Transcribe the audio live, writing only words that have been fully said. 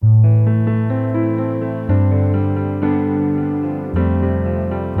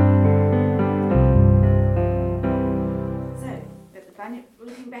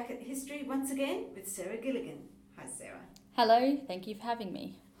Hi, Sarah. Hello, thank you for having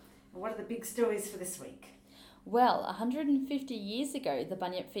me. What are the big stories for this week? Well, 150 years ago, the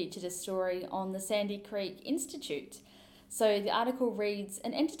Bunyip featured a story on the Sandy Creek Institute. So the article reads,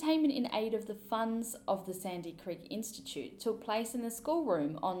 an entertainment in aid of the funds of the Sandy Creek Institute took place in the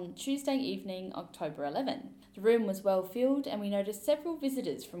schoolroom on Tuesday evening, October 11. The room was well filled and we noticed several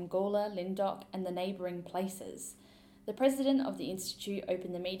visitors from Gawler, Lyndoch and the neighbouring places. The president of the Institute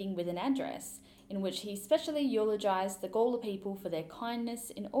opened the meeting with an address in which he specially eulogised the Gawler people for their kindness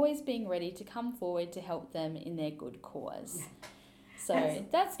in always being ready to come forward to help them in their good cause. So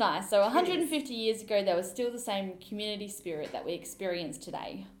that's nice. So 150 years ago, there was still the same community spirit that we experience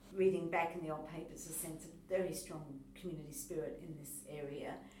today. Reading back in the old papers, a sense of very strong community spirit in this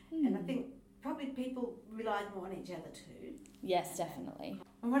area. And I think probably people relied more on each other too. Yes, definitely.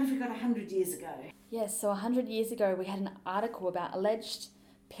 And what have we got 100 years ago? Yes, so 100 years ago, we had an article about alleged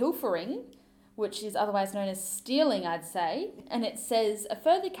pilfering, which is otherwise known as stealing, I'd say. And it says, a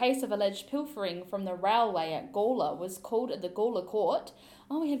further case of alleged pilfering from the railway at Gawler was called at the Gawler Court.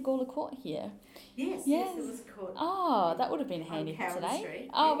 Oh, we had Gawler Court here. Yes, it was a court. Oh, that would have been handy for today. Street.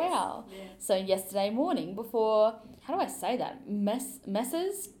 Oh, yes. wow. Yeah. So yesterday morning before, how do I say that?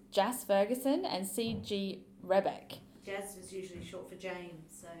 Messrs. Jas Ferguson and C.G. Rebeck. Jas was usually short for James,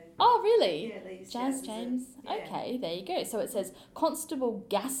 so... Oh, really? Yeah, they used Jas to James. yeah. Okay, there you go. So it says, Constable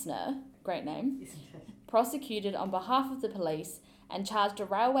Gassner, great name, Isn't it? prosecuted on behalf of the police and charged a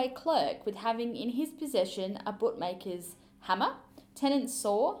railway clerk with having in his possession a bootmaker's hammer, tenant's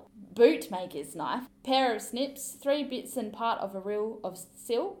saw, bootmaker's knife, pair of snips, 3 bits and part of a reel of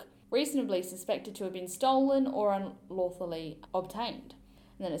silk, reasonably suspected to have been stolen or unlawfully obtained.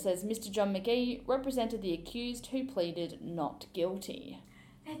 And then it says, Mr. John McGee represented the accused who pleaded not guilty.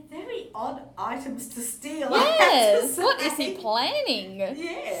 They're very odd items to steal. Yes, what is he planning?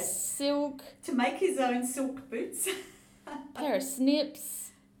 Yes. Silk, To make his own silk boots. pair of snips,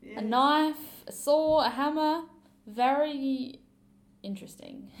 Yes. a knife, a saw, a hammer. Very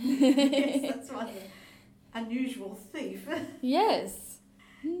interesting. Yes, that's one unusual thief. Yes.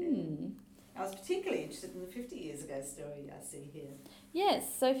 I was particularly interested in the 50 years ago story I see here.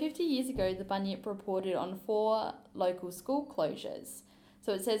 Yes, so 50 years ago, the Bunyip reported on 4 local school closures.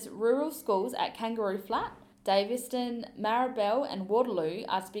 So it says rural schools at Kangaroo Flat, Daveston, Maribel and Waterloo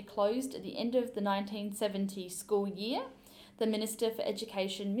are to be closed at the end of the 1970 school year. The Minister for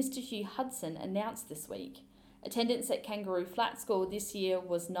Education, Mr. Hugh Hudson, announced this week. Attendance at Kangaroo Flat School this year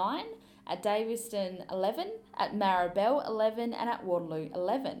was 9, at Daveston 11, at Maribel 11 and at Waterloo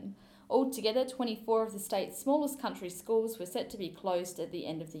 11. Altogether, 24 of the state's smallest country schools were set to be closed at the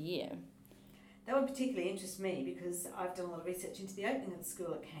end of the year. That would particularly interest me because I've done a lot of research into the opening of the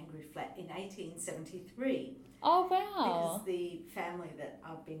school at Kangaroo Flat in 1873. Oh, wow. Because the family that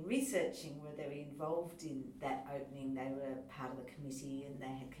I've been researching were very involved in that opening. They were part of the committee and they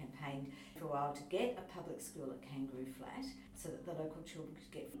had campaigned for a while to get a public school at Kangaroo Flat so that the local children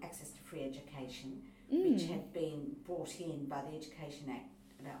could get access to free education, which had been brought in by the Education Act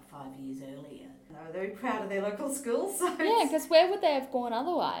about 5 years earlier. They were very proud of their local schools. So Yeah, because where would they have gone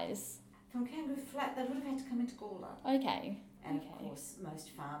otherwise? from Kangaroo Flat, they would have had to come into Gawler. Okay. And Okay. of course, most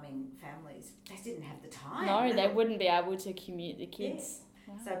farming families, they didn't have the time. No, they wouldn't be able to commute the kids.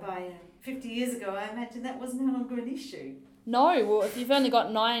 Wow. So by 50 years ago, I imagine that was no longer an issue. No, well, if you've only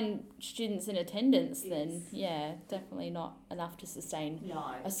got 9 students in attendance, then Yes. yeah, definitely not enough to sustain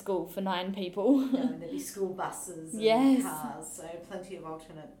No. a school for 9 people. No, and there'd be school buses and Yes. cars, so plenty of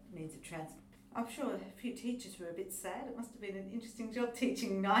alternate means of transport. I'm sure a few teachers were a bit sad. It must have been an interesting job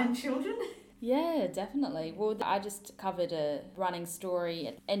teaching 9 children. Yeah, definitely. Well, I just covered a running story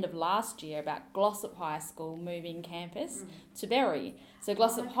at the end of last year about Glossop High School moving campus to Berry. So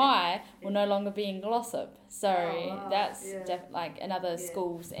Glossop okay. High will no longer be in Glossop. So wow. that's Yeah. like another Yeah.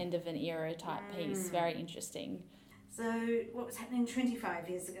 school's end of an era type piece. Very interesting. So what was happening 25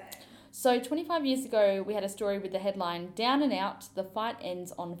 years ago? So 25 years ago, we had a story with the headline, Down and Out, the fight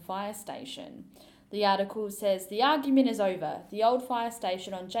ends on fire station. The article says, the argument is over. The old fire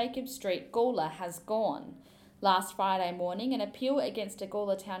station on Jacob Street, Gawler, has gone. Last Friday morning, an appeal against a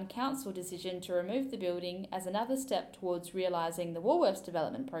Gawler Town Council decision to remove the building as another step towards realising the Woolworths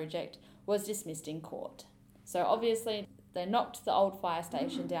development project was dismissed in court. So obviously, they knocked the old fire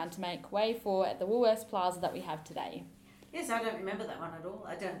station down to make way for the Woolworths Plaza that we have today. Yes, I don't remember that one at all.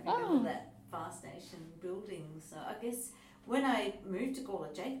 I don't remember that fire station building. So I guess when I moved to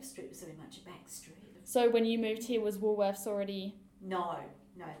Gawler, Jacob Street was very much a back street. So when you moved here, was Woolworths already... No,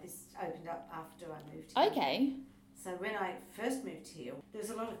 this opened up after I moved here. Okay. So when I first moved here, there was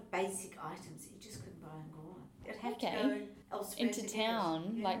a lot of basic items that you just couldn't buy in Gawler. You'd have to go elsewhere Into to get it.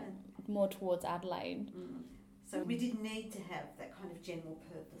 town, Yeah. like more towards Adelaide. So we did need to have that kind of general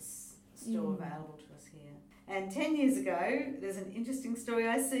purpose store available to us here. And 10 years ago, there's an interesting story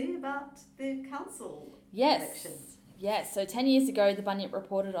I see about the council elections. Yes, so 10 years ago, the Bunyip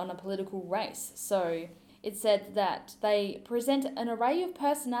reported on a political race. So it said that they present an array of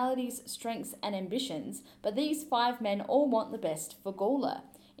personalities, strengths and ambitions, but these 5 men all want the best for Gawler.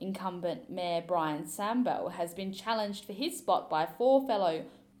 Incumbent Mayor Brian Sambell has been challenged for his spot by 4 fellow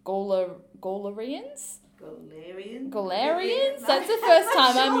Gawlerians? Gawlerians? That's the first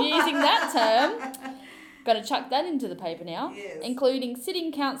time I'm using that term. Got to chuck that into the paper now. Yes. Including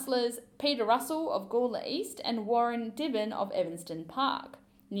sitting councillors Peter Russell of Gawler East and Warren Dibben of Evanston Park.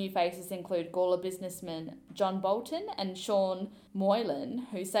 New faces include Gawler businessmen John Bolton and Sean Moylan,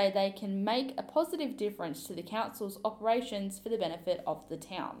 who say they can make a positive difference to the council's operations for the benefit of the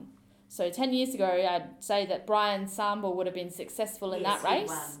town. So 10 years ago, I'd say that Brian Sambell would have been successful in that race.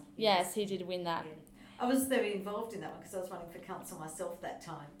 He won. Yes, he did win that. Yeah. I was very involved in that one because I was running for council myself that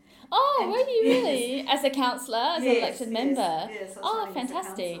time. Oh, And were you really? As a councillor, as an elected member? Yes, I was Oh, running as a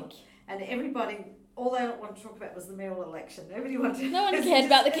fantastic. councillor. And everybody, all they wanted to talk about was the mayoral election. Nobody wanted No one cared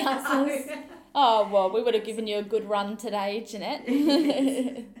about the councillors. Oh, well, we would have given you a good run today, Jeanette.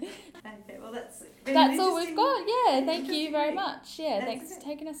 Okay, well that's all we've got. Yeah, thank you very much. Yeah, That's thanks it. for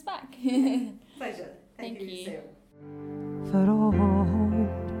taking us back. Pleasure. Thank you, you. Sarah. For all